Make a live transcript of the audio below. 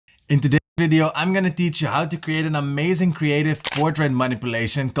In today's video, I'm gonna teach you how to create an amazing creative portrait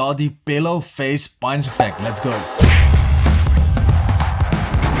manipulation called the pillow face punch effect. Let's go.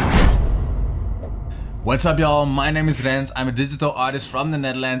 What's up y'all, my name is Rens, I'm a digital artist from the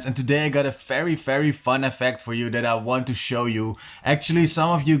Netherlands, and today I got a very fun effect for you that I want to show you. Actually,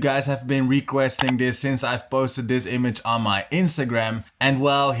 some of you guys have been requesting this since I've posted this image on my Instagram, and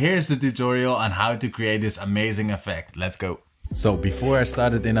well, here's the tutorial on how to create this amazing effect. Let's go. So before I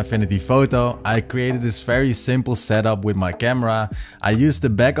started in Affinity Photo, I created this very simple setup with my camera. I used the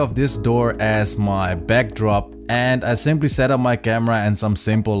back of this door as my backdrop, and I simply set up my camera and some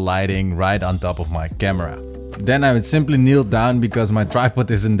simple lighting right on top of my camera. Then I would simply kneel down because my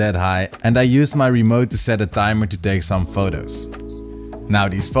tripod isn't that high, and I used my remote to set a timer to take some photos. Now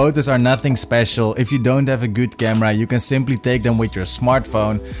these photos are nothing special. If you don't have a good camera, you can simply take them with your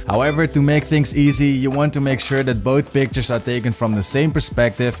smartphone. However, to make things easy, you want to make sure that both pictures are taken from the same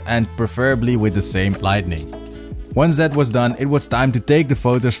perspective and preferably with the same lighting. Once that was done, it was time to take the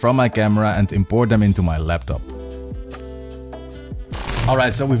photos from my camera and import them into my laptop.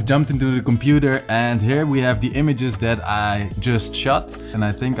 Alright, so we've jumped into the computer and here we have the images that I just shot. And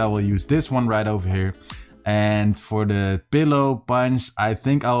I think I will use this one right over here. And for the pillow punch, I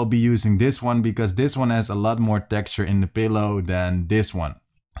think I will be using this one because this one has a lot more texture in the pillow than this one.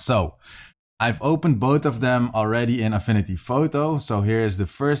 So I've opened both of them already in Affinity Photo. So here is the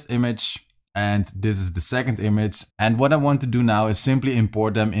first image and this is the second image. And what I want to do now is simply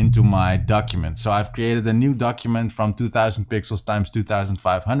import them into my document. So I've created a new document from 2000 pixels times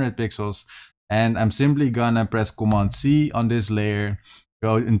 2500 pixels. And I'm simply gonna press Command C on this layer,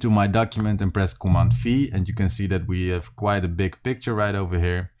 go into my document and press Command V, and you can see that we have quite a big picture right over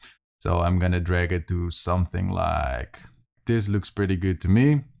here. So I'm gonna drag it to something like this. Looks pretty good to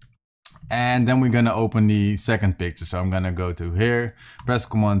me. And then we're gonna open the second picture. So I'm gonna go to here, press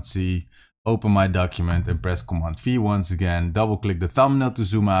Command C, open my document and press Command V once again, double click the thumbnail to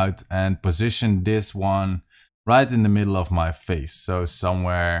zoom out and position this one right in the middle of my face. So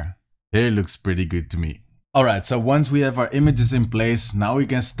somewhere here looks pretty good to me. Alright, so once we have our images in place, now we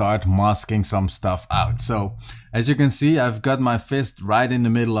can start masking some stuff out. So as you can see, I've got my fist right in the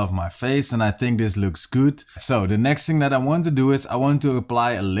middle of my face and I think this looks good. So the next thing that I want to do is I want to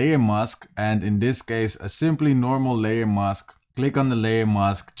apply a layer mask, and in this case a simply normal layer mask. Click on the layer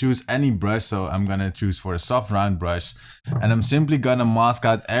mask, choose any brush, so I'm gonna choose for a soft round brush, and I'm simply gonna mask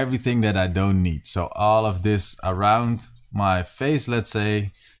out everything that I don't need. So all of this around my face, let's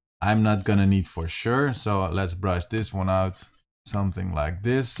say, I'm not gonna need for sure. So let's brush this one out, something like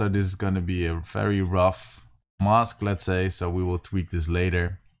this. So this is gonna be a very rough mask, let's say. So we will tweak this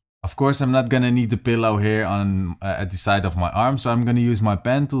later. Of course, I'm not gonna need the pillow here on at the side of my arm. So I'm gonna use my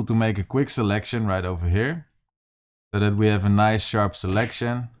pen tool to make a quick selection right over here, so that we have a nice sharp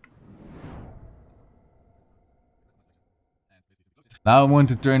selection. Now I want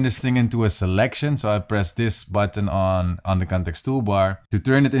to turn this thing into a selection, so I press this button on the context toolbar to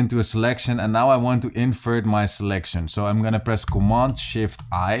turn it into a selection, and now I want to invert my selection. So I'm gonna press Command Shift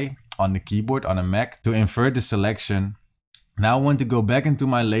I on the keyboard on a Mac to invert the selection. Now I want to go back into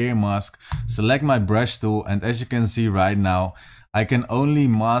my layer mask, select my brush tool, and as you can see right now, I can only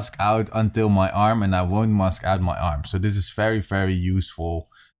mask out until my arm and I won't mask out my arm. So this is very useful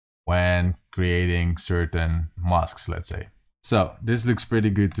when creating certain masks, let's say. So this looks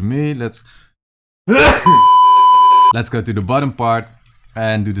pretty good to me. Let's go to the bottom part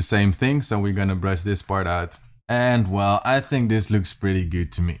and do the same thing. So we're gonna brush this part out. And well, I think this looks pretty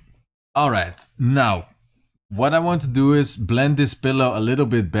good to me. Alright, now what I want to do is blend this pillow a little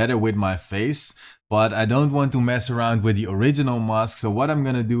bit better with my face, but I don't want to mess around with the original mask. So what I'm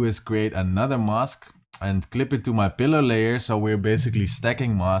gonna do is create another mask and clip it to my pillow layer. So we're basically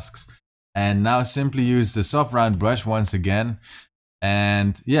stacking masks. And now simply use the soft round brush once again.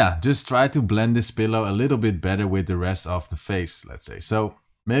 And yeah, just try to blend this pillow a little bit better with the rest of the face, let's say. So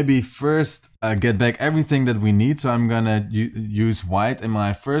maybe first get back everything that we need. So I'm gonna use white in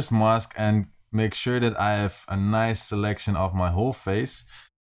my first mask and make sure that I have a nice selection of my whole face,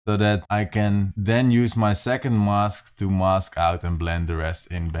 so that I can then use my second mask to mask out and blend the rest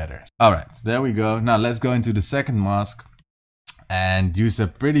in better. Alright, there we go. Now let's go into the second mask and use a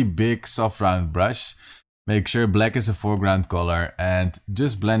pretty big soft round brush. Make sure black is a foreground color and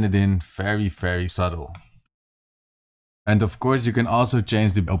just blend it in very subtle. And of course you can also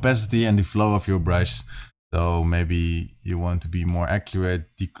change the opacity and the flow of your brush. So maybe you want to be more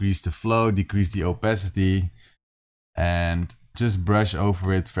accurate, decrease the flow, decrease the opacity, and just brush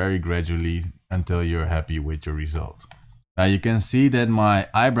over it very gradually until you're happy with your result. Now you can see that my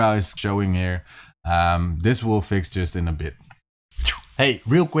eyebrow is showing here. This will fix just in a bit. Hey,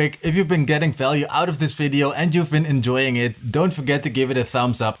 real quick, if you've been getting value out of this video and you've been enjoying it, don't forget to give it a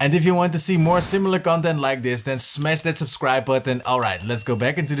thumbs up. And if you want to see more similar content like this, then smash that subscribe button. Alright, let's go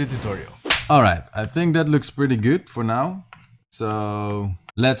back into the tutorial. Alright, I think that looks pretty good for now. So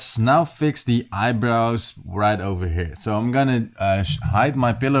let's now fix the eyebrows right over here. So I'm gonna hide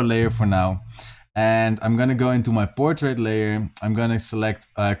my pillow layer for now. And I'm gonna go into my portrait layer. I'm gonna select,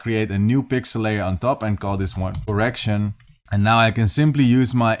 create a new pixel layer on top and call this one correction. And now I can simply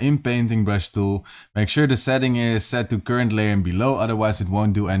use my inpainting brush tool. Make sure the setting here is set to current layer and below, otherwise it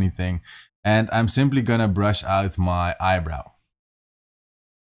won't do anything. And I'm simply gonna brush out my eyebrow.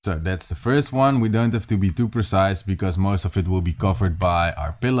 So that's the first one. We don't have to be too precise because most of it will be covered by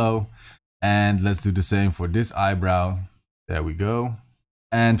our pillow. And let's do the same for this eyebrow. There we go.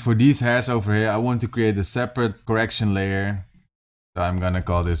 And for these hairs over here, I want to create a separate correction layer. So I'm gonna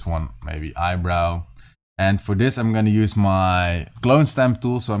call this one maybe eyebrow. And for this, I'm gonna use my clone stamp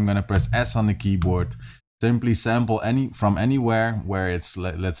tool. So I'm gonna press S on the keyboard. Simply sample from anywhere where it's,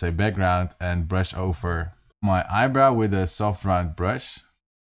 let's say, background, and brush over my eyebrow with a soft round brush.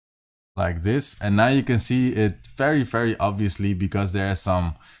 Like this. And now you can see it very, very obviously because there's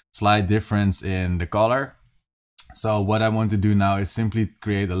some slight difference in the color. So what I want to do now is simply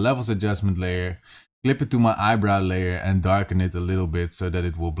create a levels adjustment layer, clip it to my eyebrow layer and darken it a little bit so that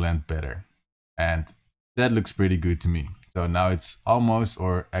it will blend better. And that looks pretty good to me. So now it's almost,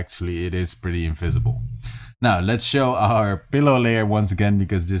 or actually it is pretty invisible. Now let's show our pillow layer once again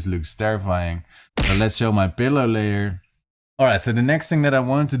because this looks terrifying. So let's show my pillow layer. Alright, so the next thing that I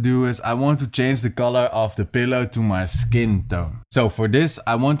want to do is I want to change the color of the pillow to my skin tone. So for this,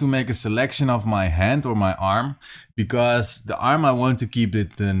 I want to make a selection of my hand or my arm, because the arm I want to keep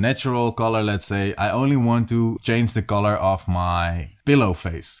it the natural color, let's say. I only want to change the color of my pillow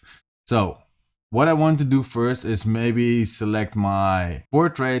face. So what I want to do first is maybe select my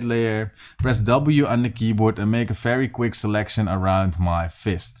portrait layer, press W on the keyboard and make a very quick selection around my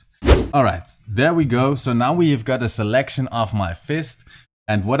fist. Alright, there we go. So now we have got a selection of my fist.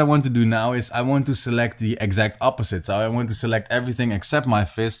 And what I want to do now is I want to select the exact opposite. So I want to select everything except my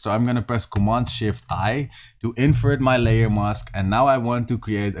fist. So I'm going to press Command-Shift-I to invert my layer mask. And now I want to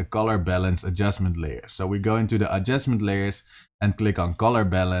create a color balance adjustment layer. So we go into the adjustment layers and click on color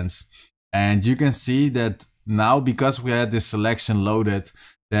balance. And you can see that now, because we had this selection loaded,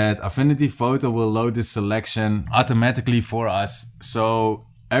 that Affinity Photo will load this selection automatically for us. So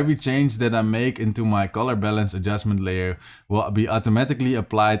every change that I make into my color balance adjustment layer will be automatically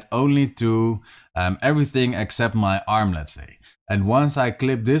applied only to everything except my arm, let's say. And once I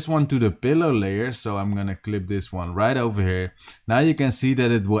clip this one to the pillow layer, so I'm gonna clip this one right over here. Now you can see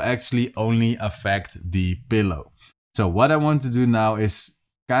that it will actually only affect the pillow. So what I want to do now is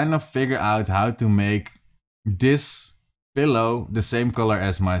kind of figure out how to make this pillow the same color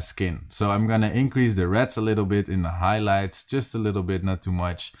as my skin. So I'm gonna increase the reds a little bit in the highlights, just a little bit, not too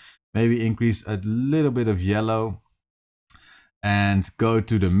much. Maybe increase a little bit of yellow and go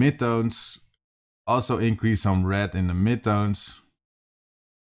to the midtones. Also increase some red in the midtones.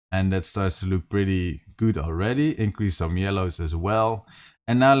 And that starts to look pretty good already. Increase some yellows as well.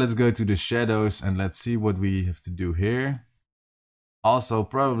 And now let's go to the shadows and let's see what we have to do here. Also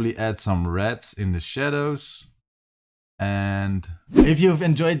probably add some reds in the shadows. And if you've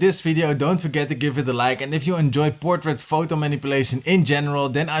enjoyed this video, don't forget to give it a like. And if you enjoy portrait photo manipulation in general,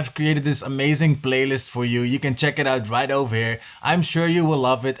 then I've created this amazing playlist for you. You can check it out right over here. I'm sure you will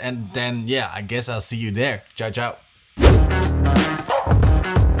love it. And then, yeah, I guess I'll see you there. Ciao, ciao.